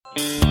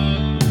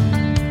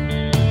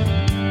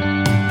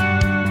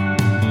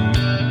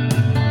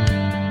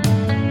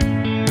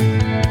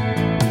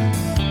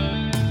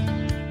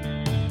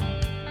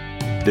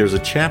There's a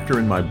chapter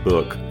in my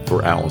book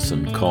for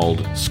Allison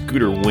called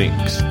Scooter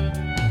Winks.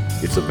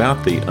 It's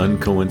about the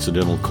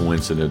uncoincidental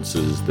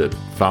coincidences that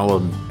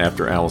followed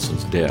after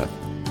Allison's death.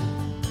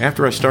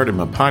 After I started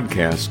my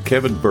podcast,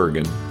 Kevin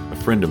Bergen, a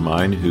friend of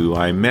mine who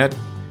I met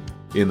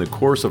in the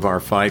course of our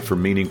fight for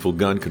meaningful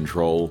gun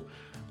control,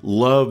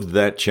 loved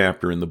that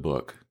chapter in the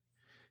book.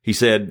 He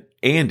said,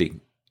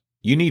 "Andy,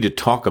 you need to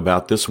talk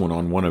about this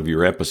on one of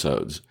your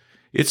episodes.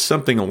 It's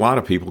something a lot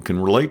of people can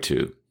relate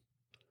to."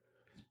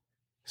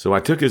 So I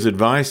took his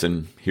advice,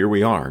 and here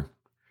we are.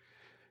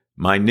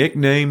 My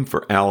nickname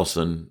for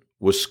Allison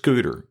was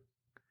Scooter.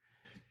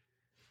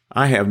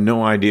 I have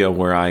no idea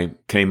where I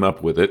came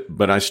up with it,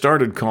 but I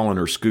started calling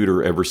her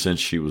Scooter ever since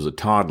she was a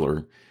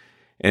toddler,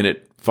 and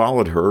it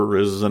followed her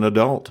as an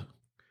adult.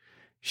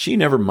 She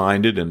never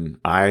minded, and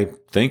I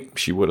think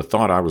she would have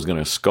thought I was going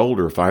to scold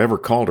her if I ever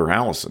called her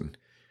Allison.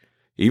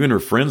 Even her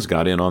friends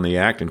got in on the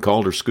act and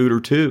called her Scooter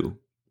too.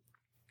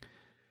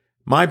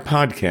 My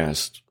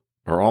podcasts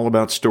are all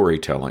about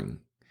storytelling,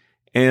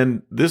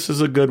 and this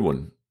is a good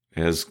one,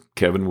 as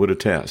Kevin would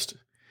attest,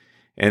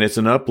 and it's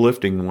an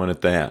uplifting one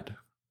at that.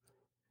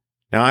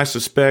 Now, I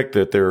suspect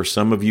that there are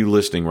some of you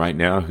listening right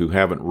now who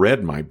haven't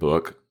read my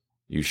book.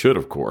 You should,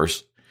 of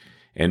course,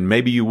 and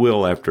maybe you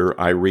will after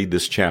I read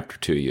this chapter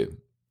to you.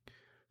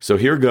 So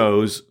here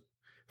goes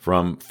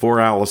from For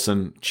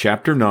Allison,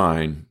 Chapter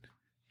 9,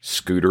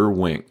 Scooter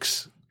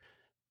Winks.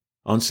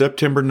 On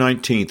September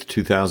 19th,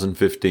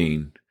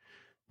 2015,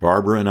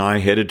 Barbara and I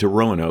headed to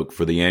Roanoke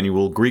for the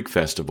annual Greek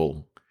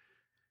Festival.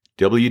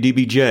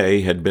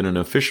 WDBJ had been an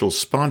official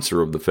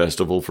sponsor of the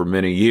festival for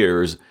many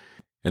years,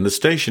 and the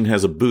station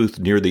has a booth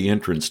near the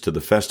entrance to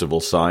the festival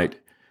site,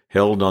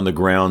 held on the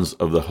grounds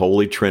of the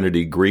Holy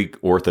Trinity Greek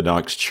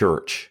Orthodox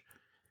Church.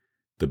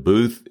 The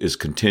booth is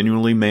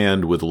continually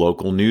manned with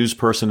local news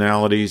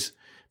personalities,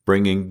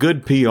 bringing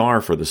good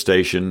PR for the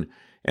station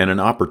and an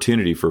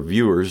opportunity for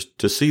viewers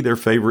to see their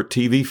favorite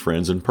TV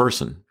friends in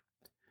person.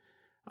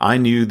 I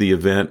knew the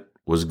event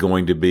was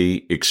going to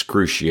be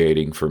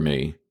excruciating for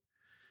me.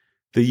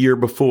 The year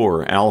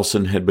before,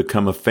 Allison had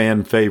become a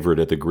fan favorite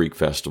at the Greek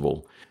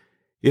Festival.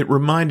 It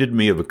reminded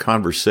me of a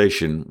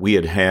conversation we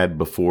had had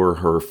before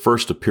her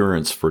first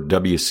appearance for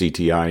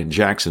WCTI in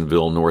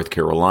Jacksonville, North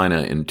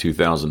Carolina in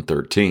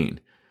 2013.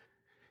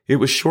 It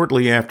was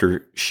shortly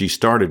after she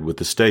started with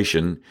the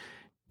station,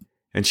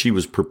 and she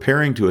was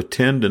preparing to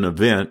attend an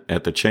event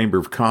at the Chamber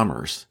of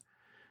Commerce.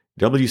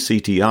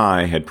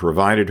 WCTI had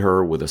provided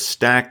her with a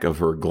stack of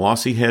her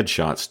glossy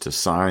headshots to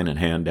sign and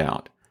hand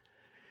out.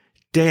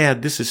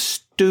 "Dad, this is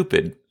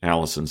stupid,"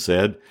 Allison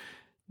said.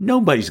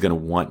 "Nobody's going to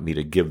want me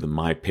to give them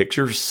my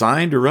picture,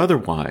 signed or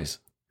otherwise."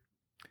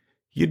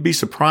 "You'd be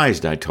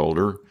surprised," I told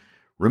her.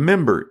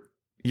 "Remember,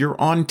 you're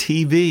on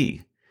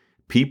TV.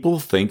 People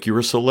think you're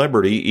a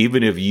celebrity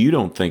even if you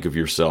don't think of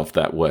yourself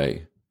that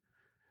way."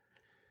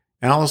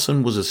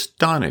 Allison was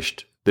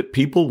astonished that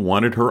people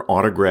wanted her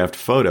autographed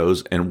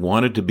photos and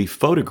wanted to be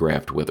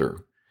photographed with her.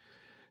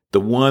 The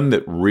one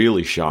that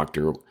really shocked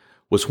her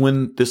was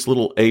when this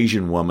little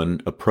Asian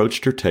woman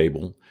approached her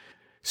table,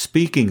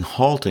 speaking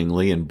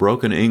haltingly in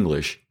broken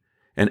English,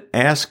 and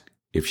asked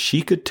if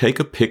she could take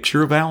a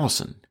picture of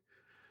Allison.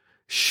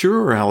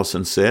 "Sure,"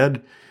 Allison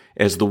said.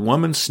 As the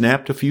woman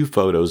snapped a few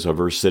photos of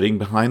her sitting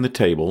behind the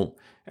table,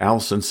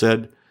 Allison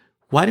said,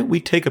 "Why don't we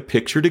take a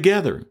picture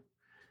together?"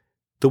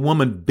 The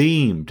woman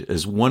beamed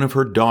as one of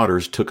her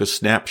daughters took a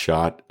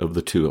snapshot of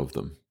the two of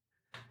them.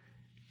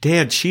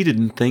 "Dad, she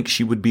didn't think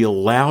she would be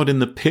allowed in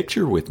the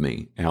picture with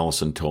me,"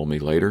 Allison told me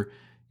later.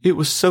 "It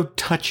was so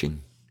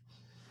touching."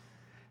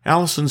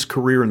 Allison's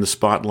career in the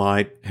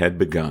spotlight had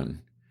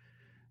begun.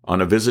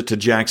 On a visit to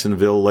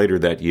Jacksonville later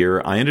that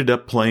year, I ended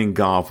up playing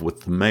golf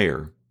with the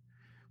mayor.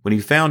 When he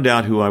found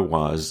out who I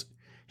was,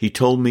 he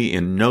told me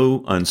in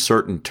no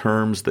uncertain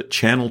terms that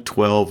Channel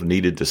 12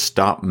 needed to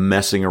stop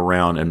messing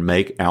around and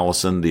make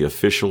Allison the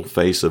official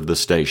face of the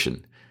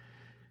station.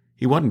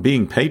 He wasn't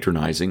being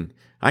patronizing.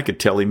 I could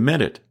tell he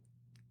meant it.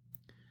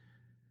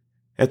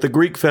 At the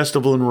Greek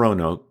Festival in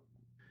Roanoke,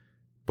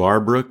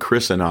 Barbara,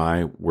 Chris, and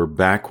I were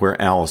back where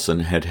Allison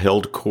had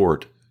held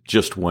court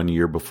just 1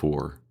 year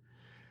before.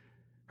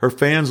 Her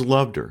fans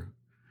loved her,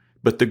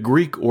 but the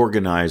Greek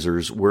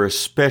organizers were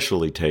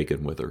especially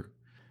taken with her.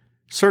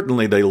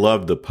 Certainly they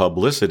loved the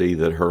publicity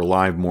that her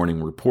live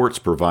morning reports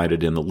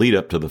provided in the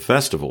lead-up to the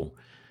festival,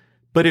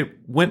 but it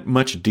went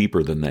much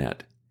deeper than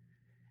that.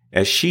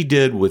 As she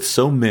did with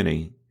so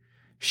many,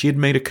 she had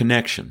made a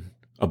connection,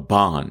 a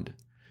bond.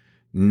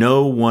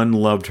 No one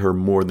loved her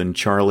more than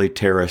Charlie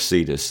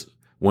Tarasidis,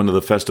 one of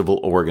the festival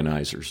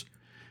organizers.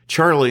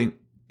 Charlie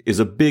is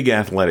a big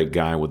athletic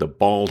guy with a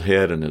bald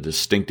head and a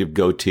distinctive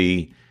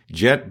goatee,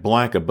 jet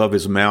black above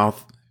his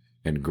mouth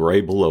and gray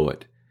below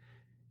it.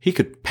 He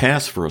could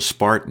pass for a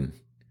Spartan.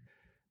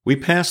 We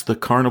passed the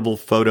carnival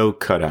photo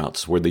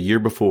cutouts where the year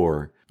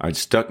before I'd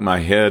stuck my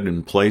head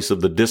in place of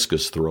the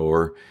discus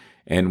thrower,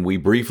 and we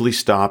briefly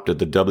stopped at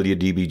the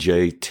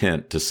WDBJ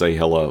tent to say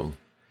hello.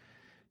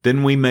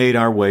 Then we made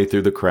our way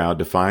through the crowd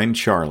to find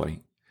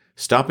Charlie,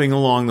 stopping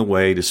along the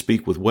way to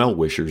speak with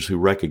well-wishers who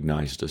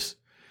recognized us.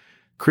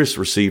 Chris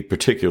received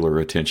particular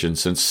attention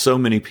since so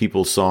many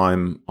people saw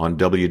him on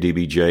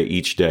WDBJ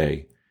each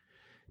day.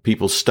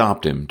 People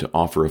stopped him to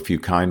offer a few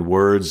kind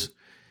words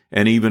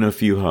and even a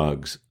few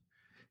hugs.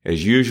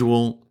 As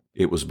usual,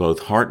 it was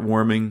both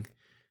heartwarming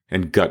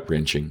and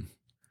gut-wrenching.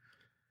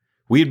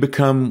 We had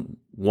become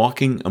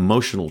walking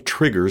emotional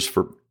triggers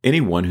for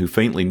anyone who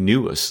faintly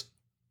knew us.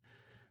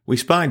 We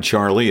spied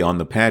Charlie on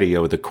the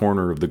patio at the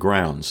corner of the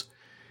grounds.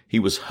 He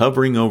was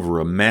hovering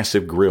over a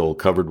massive grill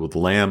covered with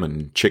lamb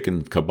and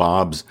chicken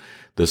kebabs,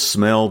 the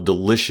smell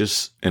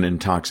delicious and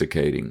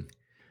intoxicating.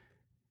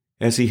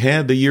 As he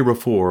had the year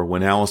before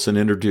when Allison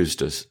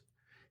introduced us,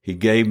 he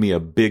gave me a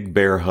big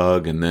bear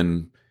hug and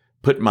then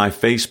put my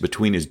face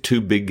between his two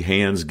big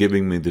hands,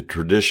 giving me the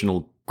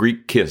traditional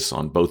Greek kiss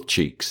on both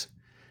cheeks.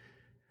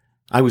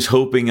 "I was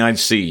hoping I'd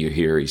see you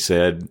here," he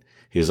said,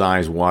 his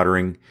eyes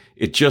watering.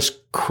 "It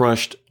just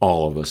crushed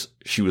all of us.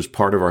 She was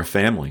part of our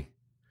family."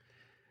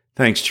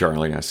 "Thanks,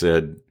 Charlie," I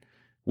said.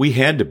 "We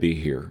had to be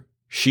here.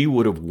 She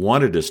would have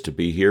wanted us to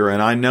be here,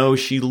 and I know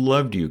she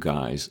loved you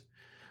guys.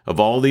 Of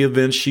all the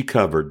events she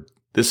covered,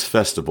 this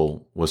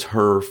festival was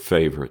her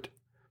favorite."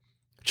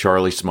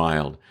 Charlie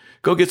smiled.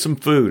 "Go get some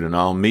food, and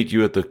I'll meet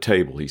you at the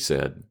table," he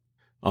said.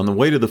 On the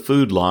way to the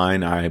food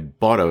line, I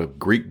bought a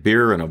Greek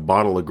beer and a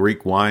bottle of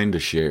Greek wine to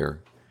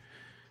share.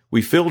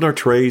 We filled our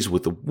trays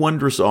with the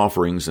wondrous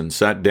offerings and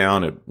sat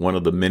down at one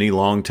of the many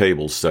long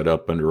tables set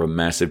up under a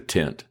massive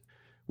tent.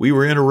 We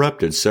were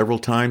interrupted several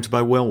times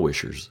by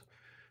well-wishers.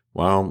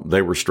 While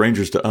they were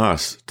strangers to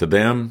us, to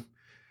them,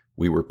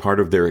 we were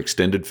part of their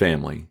extended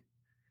family.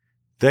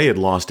 They had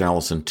lost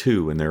Allison,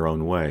 too, in their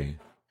own way.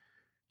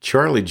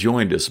 Charlie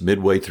joined us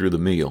midway through the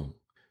meal.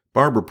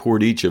 Barbara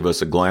poured each of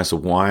us a glass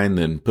of wine,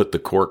 then put the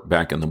cork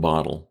back in the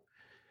bottle.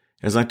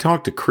 As I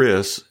talked to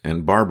Chris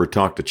and Barbara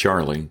talked to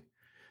Charlie,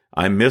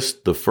 I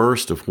missed the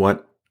first of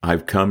what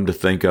I've come to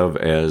think of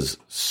as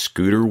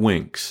scooter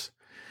winks,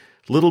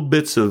 little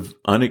bits of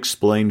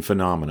unexplained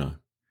phenomena.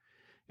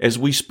 As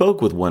we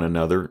spoke with one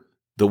another,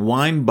 the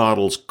wine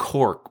bottle's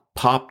cork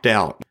popped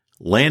out,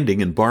 landing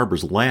in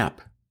Barbara's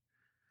lap.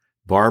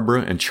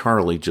 Barbara and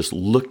Charlie just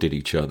looked at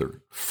each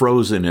other,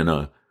 frozen in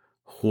a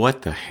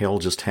 "what the hell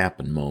just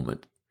happened"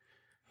 moment.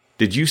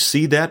 "Did you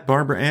see that?"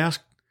 Barbara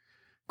asked.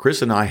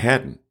 Chris and I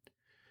hadn't,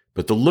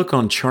 but the look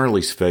on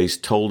Charlie's face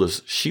told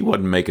us she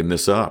wasn't making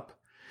this up.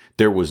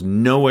 There was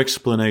no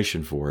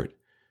explanation for it.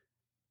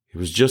 It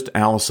was just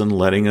Allison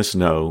letting us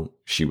know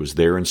she was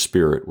there in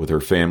spirit with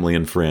her family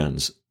and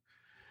friends.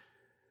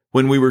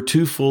 When we were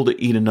too full to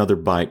eat another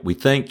bite, we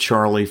thanked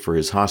Charlie for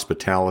his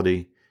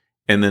hospitality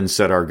and then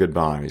said our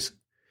goodbyes.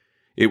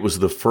 It was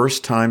the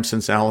first time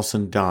since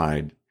Allison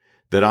died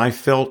that I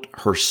felt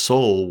her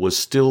soul was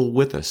still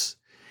with us,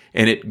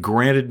 and it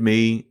granted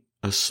me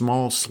a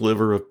small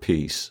sliver of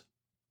peace.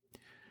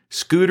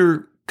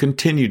 Scooter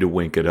continued to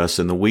wink at us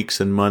in the weeks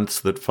and months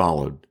that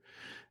followed,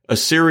 a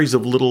series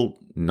of little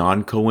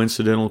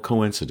non-coincidental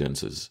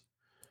coincidences.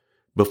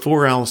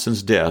 Before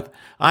Allison's death,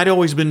 I'd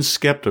always been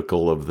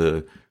skeptical of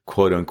the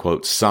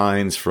quote-unquote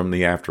signs from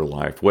the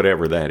afterlife,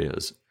 whatever that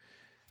is.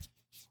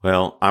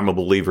 Well, I'm a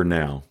believer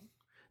now.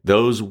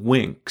 Those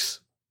winks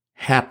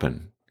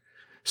happen.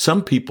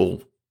 Some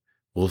people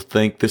will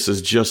think this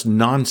is just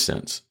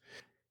nonsense.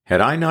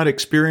 Had I not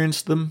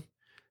experienced them,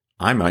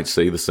 I might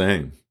say the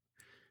same.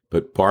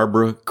 But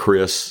Barbara,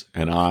 Chris,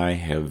 and I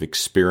have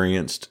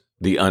experienced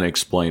the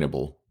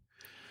unexplainable.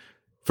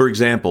 For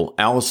example,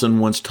 Allison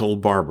once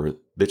told Barbara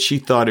that she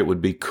thought it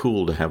would be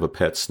cool to have a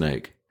pet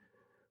snake.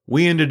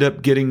 We ended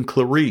up getting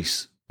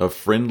Clarice, a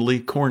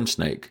friendly corn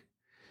snake.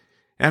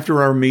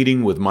 After our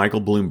meeting with Michael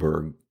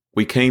Bloomberg,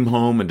 we came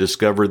home and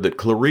discovered that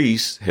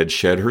Clarice had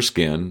shed her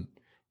skin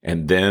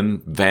and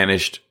then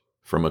vanished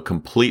from a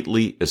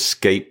completely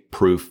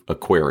escape-proof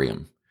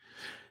aquarium.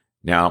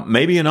 Now,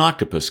 maybe an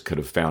octopus could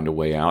have found a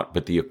way out,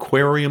 but the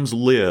aquarium's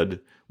lid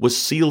was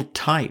sealed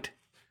tight.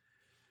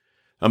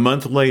 A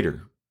month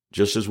later,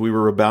 just as we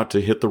were about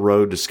to hit the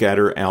road to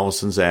scatter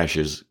Allison's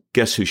ashes,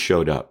 guess who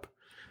showed up?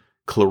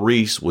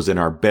 Clarice was in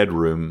our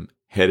bedroom,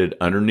 headed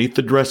underneath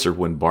the dresser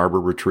when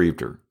Barbara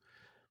retrieved her.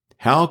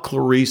 How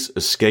Clarice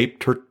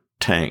escaped her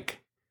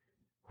tank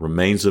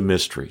remains a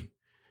mystery,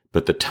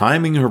 but the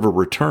timing of her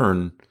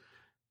return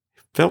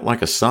felt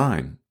like a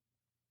sign.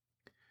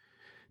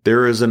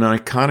 There is an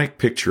iconic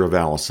picture of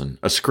Allison,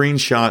 a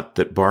screenshot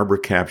that Barbara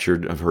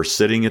captured of her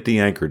sitting at the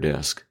anchor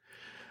desk,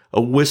 a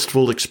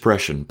wistful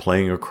expression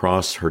playing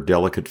across her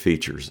delicate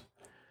features.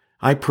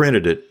 I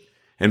printed it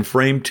and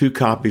framed 2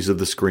 copies of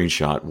the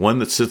screenshot, one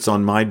that sits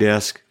on my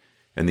desk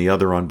and the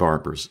other on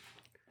Barbara's.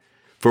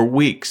 For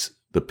weeks,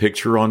 the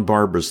picture on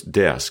Barbara's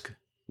desk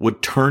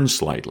would turn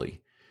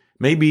slightly,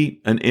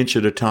 maybe an inch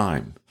at a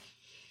time.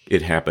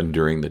 It happened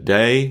during the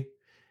day,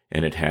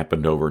 and it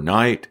happened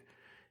overnight,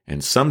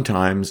 and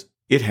sometimes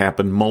it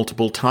happened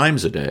multiple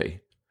times a day.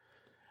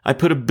 I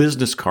put a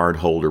business card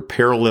holder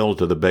parallel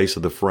to the base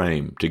of the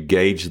frame to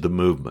gauge the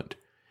movement,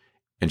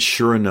 and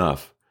sure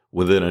enough,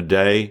 within a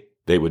day,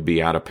 they would be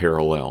out of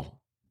parallel.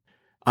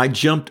 I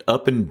jumped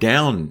up and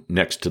down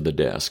next to the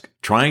desk,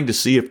 trying to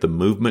see if the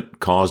movement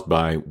caused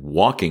by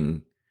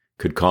walking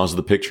could cause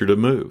the picture to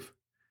move.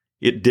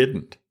 It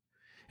didn't.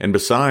 And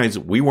besides,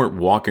 we weren't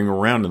walking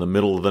around in the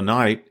middle of the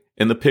night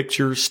and the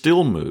picture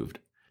still moved.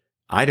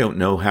 I don't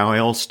know how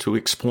else to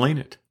explain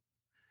it.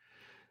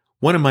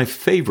 One of my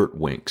favorite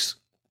winks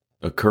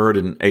occurred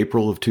in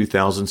April of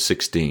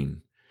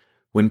 2016,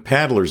 when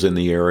paddlers in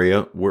the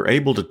area were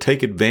able to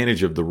take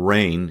advantage of the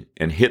rain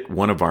and hit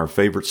one of our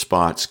favorite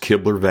spots,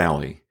 Kibler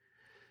Valley.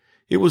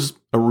 It was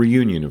a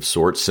reunion of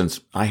sorts, since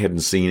I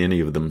hadn't seen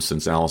any of them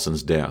since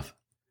Allison's death.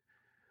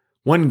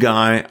 One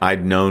guy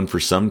I'd known for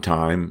some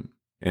time,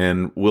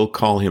 and we'll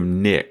call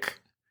him Nick.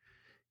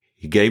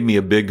 He gave me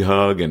a big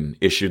hug and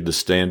issued the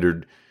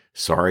standard,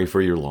 "Sorry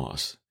for your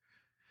loss."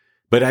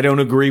 "But I don't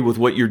agree with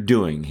what you're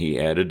doing," he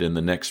added in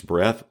the next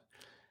breath.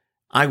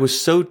 I was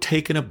so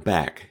taken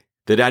aback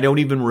that I don't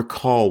even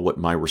recall what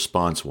my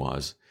response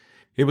was.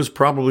 It was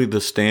probably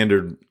the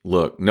standard,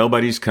 "Look,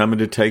 nobody's coming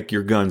to take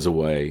your guns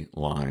away"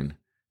 line.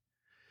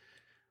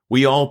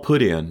 We all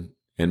put in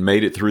and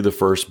made it through the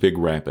first big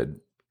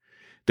rapid.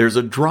 There's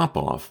a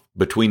drop-off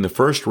between the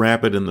first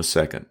rapid and the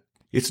second.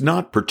 It's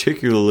not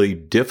particularly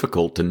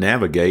difficult to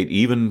navigate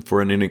even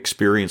for an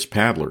inexperienced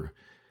paddler.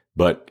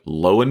 But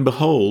lo and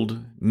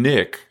behold,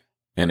 Nick,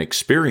 an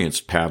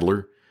experienced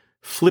paddler,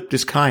 flipped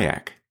his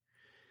kayak.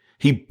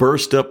 He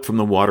burst up from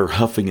the water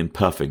huffing and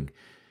puffing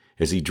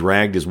as he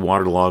dragged his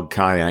waterlogged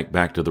kayak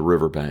back to the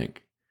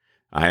riverbank.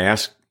 I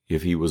asked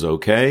if he was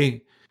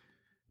okay,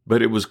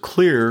 but it was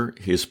clear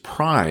his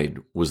pride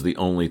was the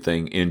only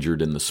thing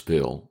injured in the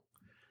spill.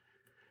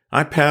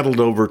 I paddled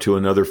over to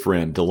another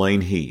friend,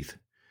 Delane Heath,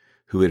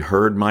 who had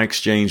heard my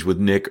exchange with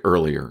Nick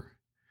earlier.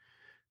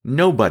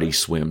 "Nobody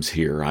swims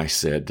here," I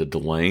said to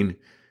Delane.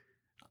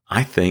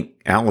 "I think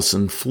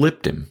Allison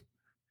flipped him."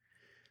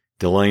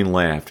 Delane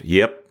laughed.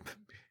 "Yep,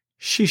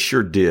 she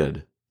sure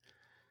did."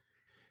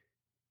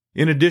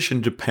 In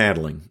addition to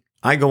paddling,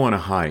 I go on a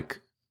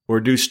hike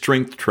or do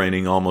strength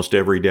training almost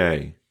every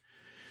day.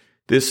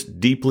 This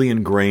deeply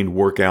ingrained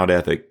workout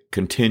ethic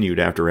continued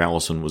after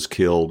Allison was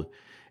killed,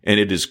 and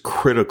it is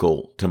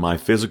critical to my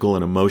physical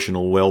and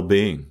emotional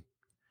well-being.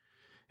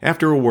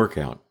 After a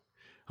workout,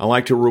 I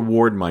like to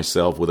reward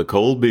myself with a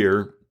cold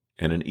beer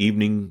and an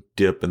evening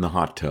dip in the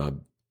hot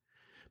tub.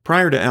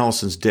 Prior to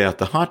Allison's death,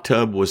 the hot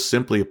tub was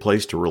simply a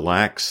place to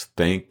relax,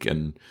 think,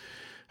 and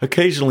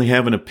occasionally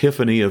have an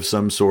epiphany of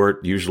some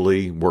sort,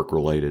 usually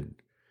work-related.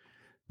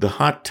 The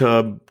hot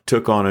tub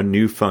took on a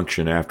new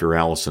function after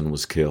Allison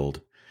was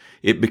killed.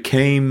 It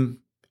became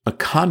a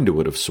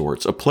conduit of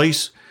sorts, a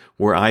place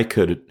where I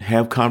could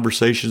have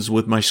conversations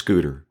with my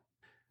Scooter.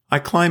 I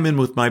climb in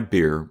with my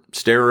beer,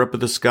 stare up at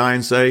the sky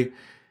and say,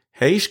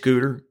 "Hey,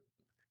 Scooter."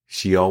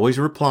 She always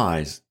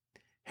replies,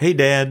 "Hey,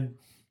 Dad."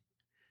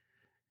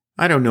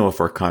 I don't know if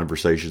our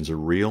conversations are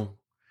real.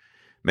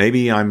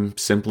 Maybe I'm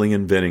simply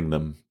inventing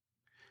them.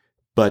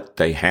 But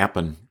they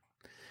happen.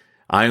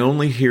 I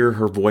only hear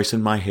her voice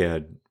in my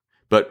head,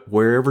 but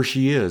wherever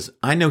she is,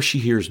 I know she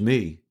hears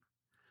me.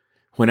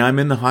 When I'm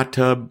in the hot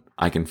tub,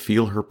 I can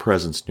feel her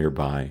presence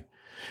nearby.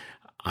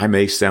 I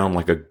may sound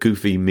like a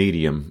goofy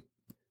medium,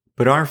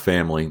 but our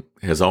family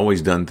has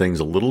always done things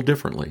a little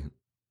differently.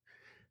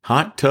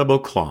 Hot tub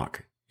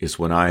o'clock is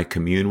when I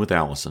commune with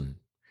Allison.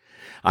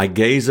 I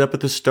gaze up at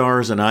the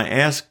stars and I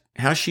ask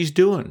how she's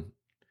doing.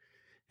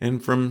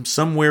 And from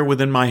somewhere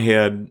within my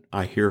head,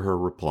 I hear her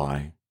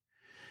reply.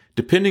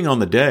 Depending on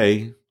the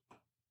day,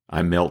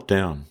 I melt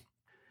down.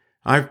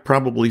 I've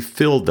probably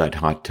filled that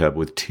hot tub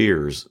with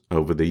tears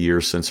over the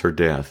years since her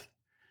death.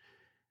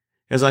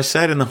 As I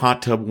sat in the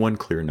hot tub one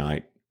clear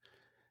night,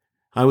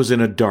 I was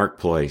in a dark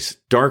place,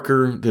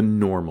 darker than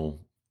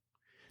normal.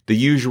 The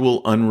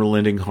usual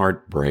unrelenting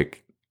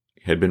heartbreak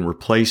had been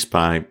replaced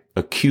by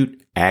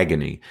acute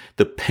agony,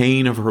 the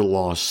pain of her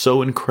loss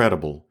so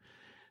incredible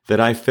that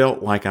I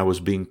felt like I was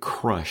being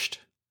crushed.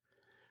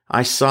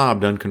 I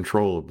sobbed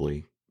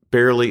uncontrollably,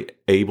 barely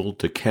able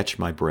to catch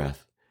my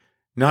breath.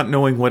 Not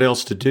knowing what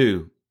else to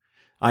do,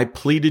 I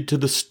pleaded to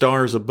the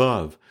stars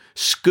above.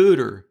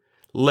 "Scooter,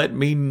 let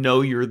me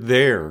know you're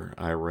there,"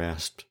 I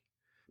rasped.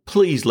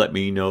 "Please let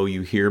me know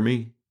you hear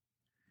me."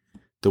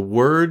 The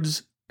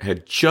words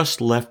had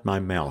just left my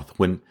mouth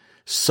when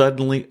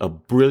suddenly a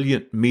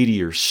brilliant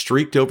meteor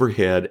streaked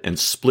overhead and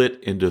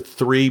split into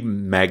 3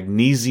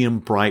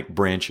 magnesium-bright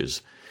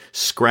branches,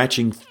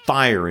 scratching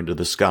fire into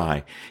the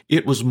sky.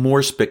 It was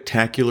more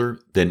spectacular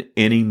than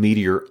any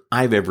meteor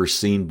I've ever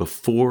seen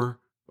before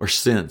or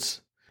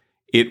since.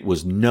 It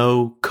was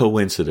no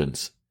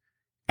coincidence.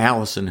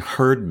 Allison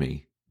heard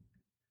me.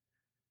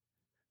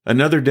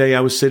 Another day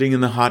I was sitting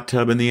in the hot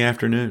tub in the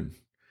afternoon.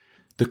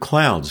 The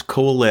clouds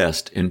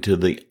coalesced into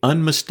the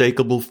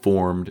unmistakable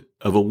form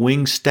of a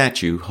winged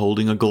statue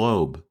holding a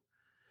globe.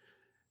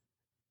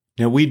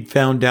 Now, we'd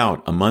found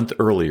out a month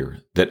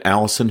earlier that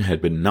Allison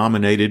had been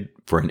nominated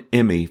for an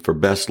Emmy for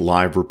Best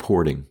Live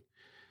Reporting.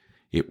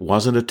 It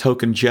wasn't a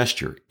token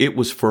gesture. It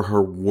was for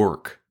her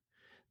work.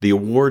 The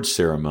awards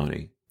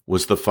ceremony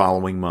was the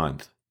following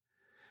month.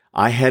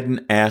 I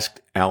hadn't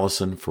asked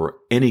Allison for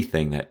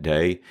anything that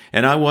day,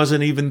 and I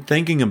wasn't even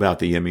thinking about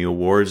the Emmy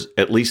Awards,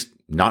 at least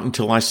not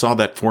until I saw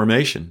that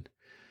formation.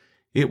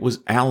 It was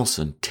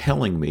Allison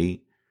telling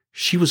me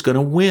she was going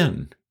to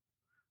win.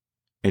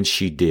 And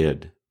she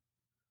did.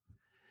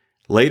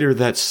 Later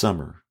that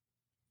summer,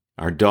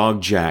 our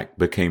dog Jack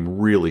became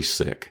really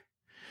sick.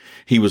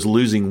 He was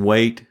losing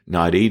weight,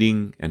 not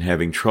eating, and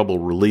having trouble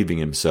relieving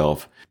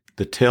himself,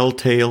 the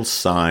telltale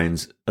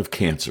signs of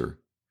cancer.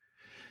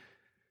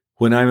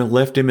 When I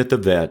left him at the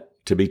vet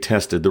to be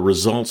tested, the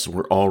results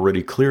were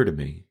already clear to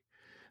me.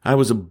 I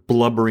was a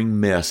blubbering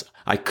mess.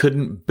 I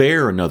couldn't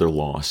bear another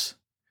loss.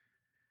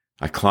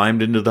 I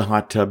climbed into the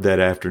hot tub that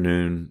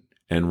afternoon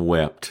and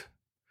wept.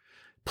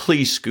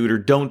 "Please, Scooter,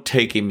 don't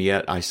take him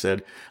yet," I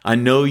said. "I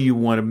know you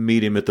want to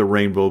meet him at the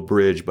Rainbow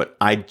Bridge, but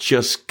I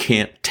just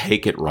can't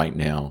take it right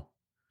now."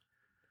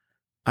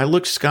 I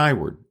looked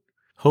skyward,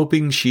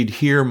 hoping she'd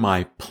hear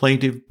my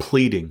plaintive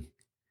pleading.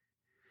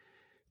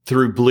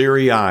 Through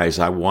bleary eyes,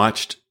 I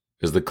watched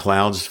as the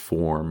clouds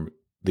formed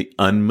the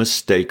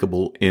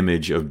unmistakable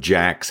image of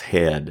Jack's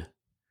head.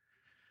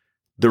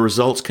 The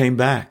results came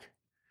back.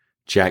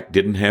 Jack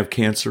didn't have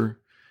cancer,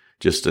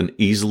 just an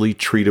easily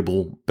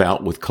treatable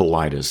bout with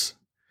colitis.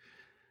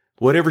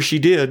 Whatever she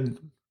did,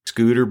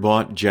 Scooter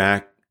bought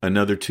Jack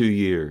another 2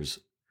 years.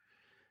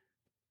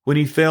 When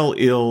he fell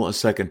ill a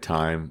second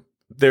time,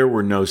 there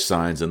were no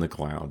signs in the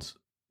clouds.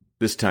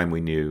 This time we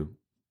knew.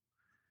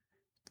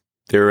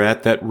 They're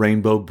at that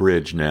Rainbow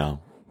Bridge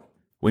now.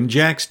 When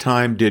Jack's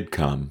time did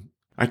come,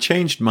 I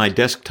changed my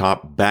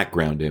desktop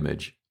background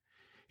image.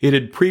 It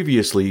had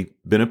previously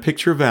been a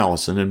picture of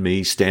Allison and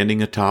me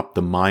standing atop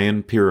the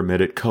Mayan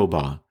pyramid at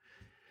Koba.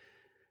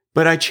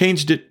 But I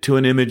changed it to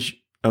an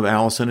image of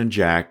Allison and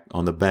Jack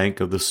on the bank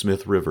of the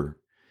Smith River.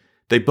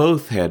 They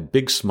both had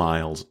big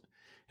smiles,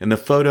 and the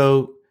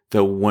photo,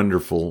 though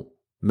wonderful,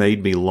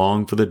 made me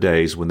long for the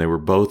days when they were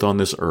both on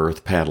this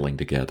earth paddling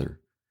together.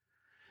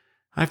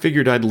 I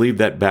figured I'd leave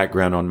that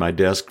background on my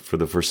desk for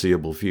the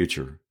foreseeable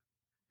future.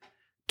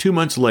 2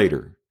 months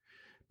later,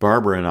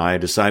 Barbara and I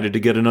decided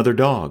to get another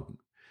dog,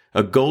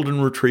 a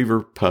golden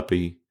retriever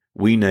puppy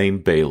we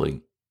named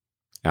Bailey,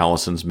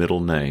 Allison's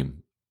middle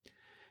name.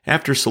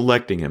 After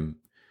selecting him,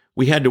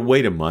 we had to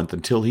wait a month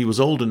until he was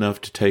old enough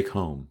to take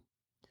home.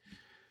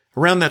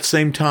 Around that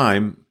same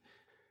time,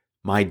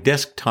 my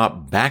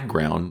desktop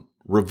background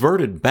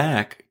reverted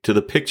back to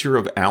the picture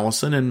of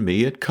Allison and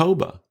me at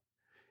Koba.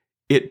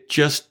 It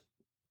just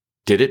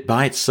did it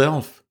by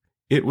itself.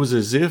 It was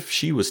as if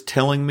she was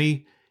telling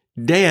me,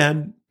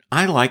 "Dad,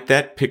 I like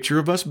that picture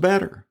of us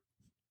better."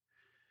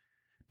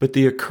 But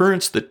the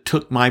occurrence that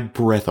took my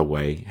breath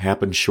away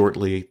happened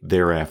shortly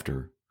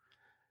thereafter.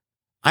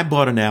 I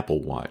bought an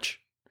Apple Watch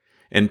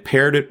and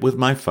paired it with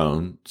my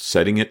phone,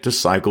 setting it to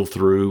cycle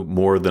through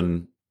more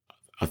than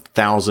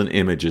 1,000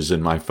 images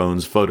in my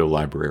phone's photo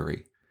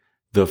library.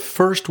 The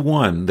first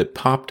one that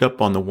popped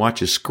up on the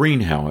watch's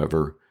screen,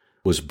 however,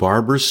 was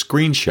Barbara's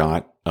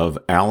screenshot of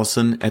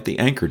Allison at the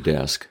anchor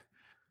desk,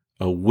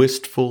 a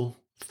wistful,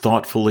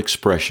 thoughtful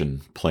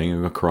expression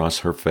playing across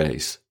her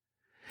face.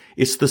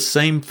 It's the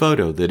same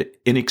photo that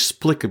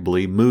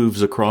inexplicably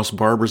moves across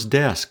Barbara's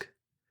desk.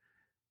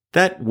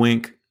 That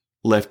wink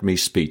left me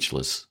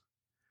speechless.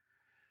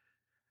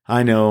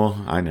 I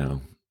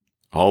know.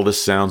 All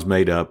this sounds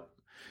made up,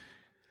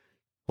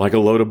 like a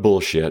load of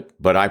bullshit,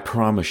 but I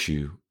promise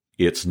you,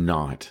 it's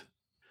not.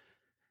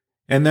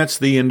 And that's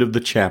the end of the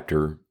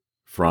chapter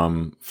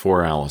from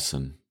For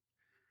Allison.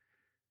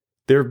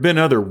 There have been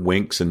other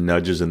winks and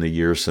nudges in the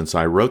years since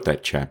I wrote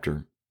that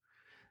chapter.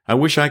 I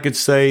wish I could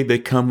say they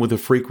come with the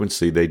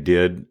frequency they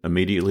did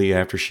immediately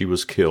after she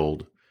was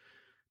killed,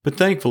 but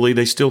thankfully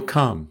they still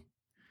come.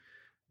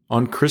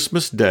 On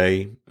Christmas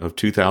Day of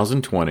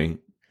 2020,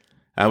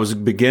 I was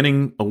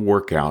beginning a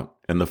workout,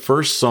 and the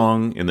first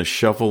song in the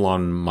shuffle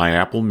on my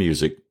Apple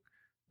Music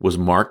was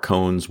Mark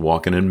Cohen's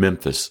Walkin' in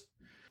Memphis.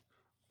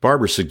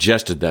 Barbara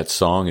suggested that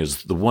song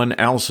as the one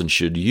Allison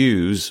should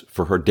use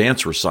for her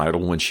dance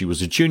recital when she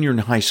was a junior in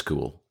high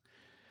school.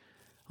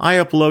 I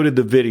uploaded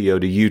the video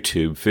to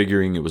YouTube,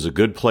 figuring it was a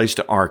good place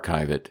to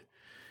archive it.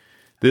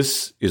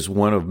 This is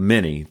one of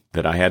many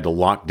that I had to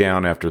lock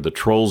down after the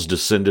trolls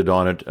descended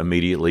on it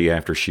immediately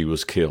after she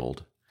was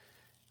killed.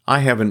 I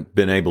haven't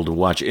been able to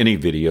watch any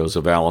videos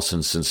of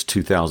Allison since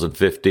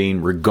 2015,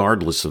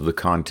 regardless of the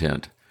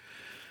content.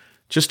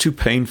 Just too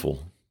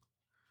painful.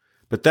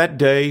 But that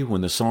day when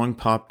the song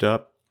popped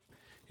up,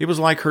 it was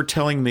like her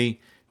telling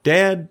me,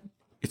 "Dad,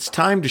 it's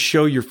time to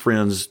show your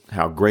friends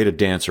how great a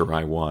dancer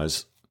I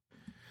was."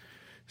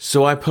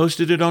 So I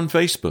posted it on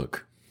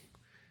Facebook.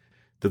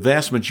 The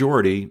vast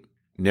majority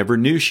never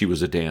knew she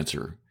was a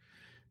dancer,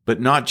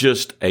 but not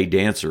just a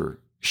dancer.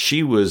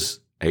 She was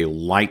a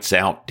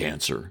lights-out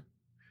dancer.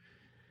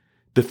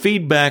 The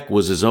feedback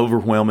was as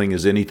overwhelming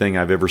as anything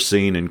I've ever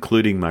seen,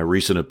 including my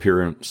recent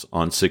appearance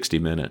on 60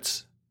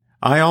 Minutes.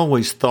 I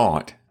always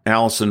thought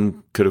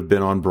Allison could have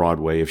been on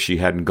Broadway if she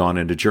hadn't gone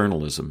into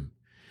journalism.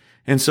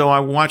 And so I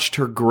watched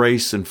her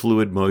grace and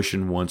fluid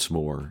motion once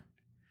more.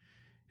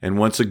 And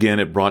once again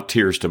it brought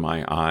tears to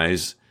my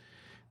eyes.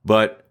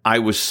 But I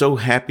was so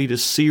happy to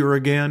see her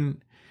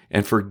again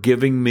and for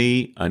giving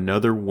me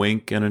another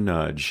wink and a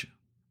nudge.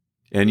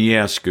 And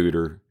yeah,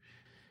 Scooter,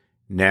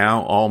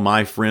 Now all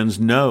my friends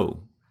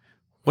know.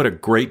 What a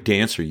great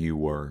dancer you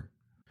were.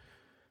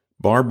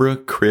 Barbara,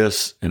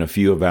 Chris, and a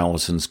few of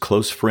Allison's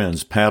close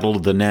friends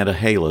paddled the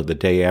Nantahala the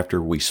day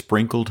after we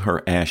sprinkled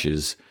her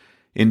ashes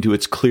into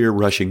its clear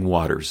rushing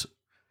waters.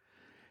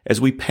 As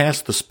we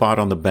passed the spot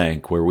on the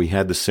bank where we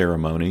had the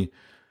ceremony,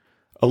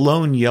 a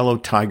lone yellow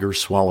tiger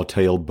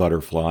swallow-tailed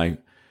butterfly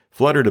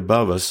fluttered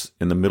above us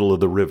in the middle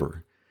of the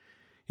river.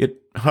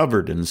 It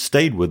hovered and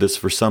stayed with us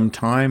for some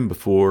time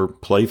before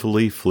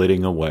playfully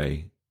flitting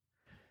away.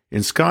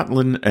 In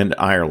Scotland and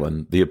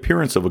Ireland, the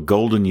appearance of a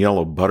golden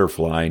yellow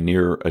butterfly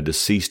near a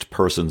deceased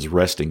person's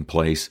resting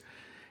place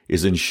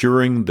is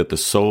ensuring that the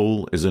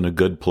soul is in a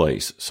good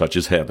place, such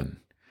as heaven.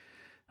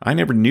 I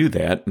never knew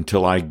that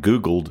until I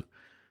Googled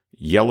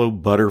yellow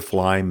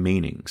butterfly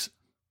meanings.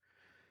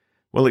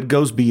 Well, it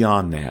goes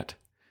beyond that.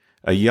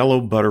 A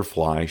yellow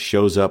butterfly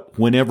shows up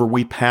whenever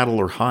we paddle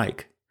or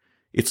hike.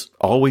 It's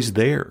always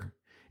there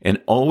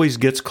and always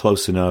gets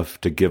close enough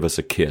to give us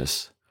a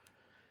kiss.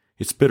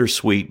 It's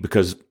bittersweet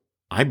because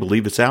I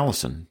believe it's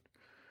Allison.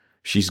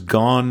 She's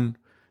gone,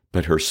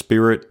 but her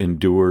spirit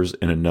endures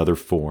in another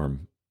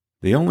form.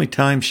 The only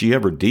time she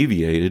ever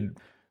deviated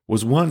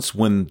was once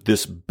when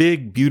this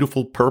big,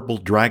 beautiful purple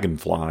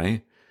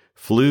dragonfly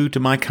flew to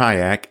my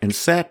kayak and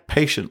sat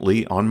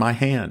patiently on my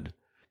hand,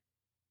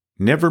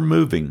 never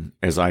moving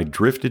as I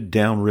drifted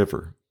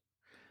downriver.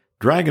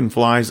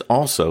 Dragonflies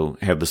also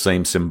have the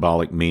same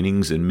symbolic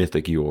meanings in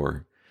mythic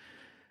yore.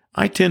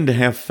 I tend to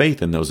have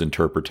faith in those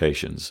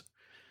interpretations,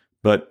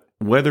 but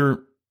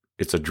whether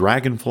it's a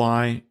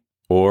dragonfly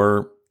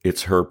or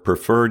it's her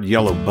preferred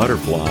yellow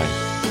butterfly,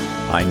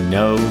 I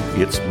know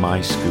it's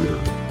my Scooter,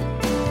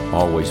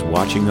 always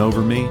watching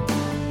over me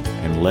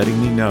and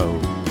letting me know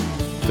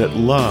that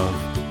love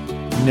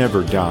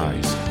never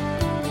dies.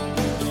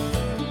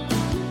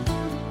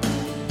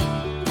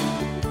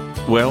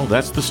 Well,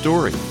 that's the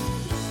story.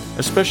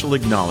 A special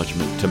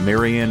acknowledgement to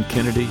Marianne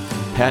Kennedy,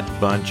 Pat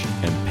Bunch,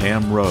 and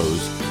Pam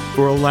Rose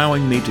for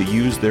allowing me to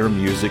use their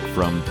music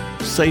from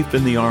Safe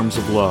in the Arms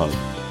of Love,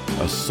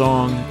 a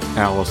song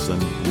Allison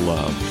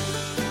loved.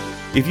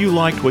 If you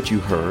liked what you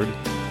heard,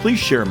 please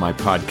share my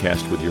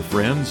podcast with your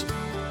friends.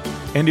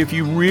 And if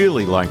you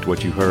really liked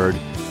what you heard,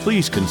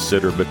 please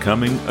consider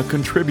becoming a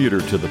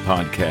contributor to the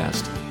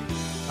podcast.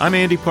 I'm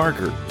Andy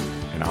Parker,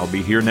 and I'll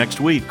be here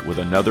next week with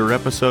another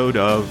episode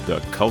of The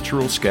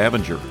Cultural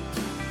Scavenger.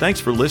 Thanks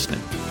for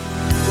listening.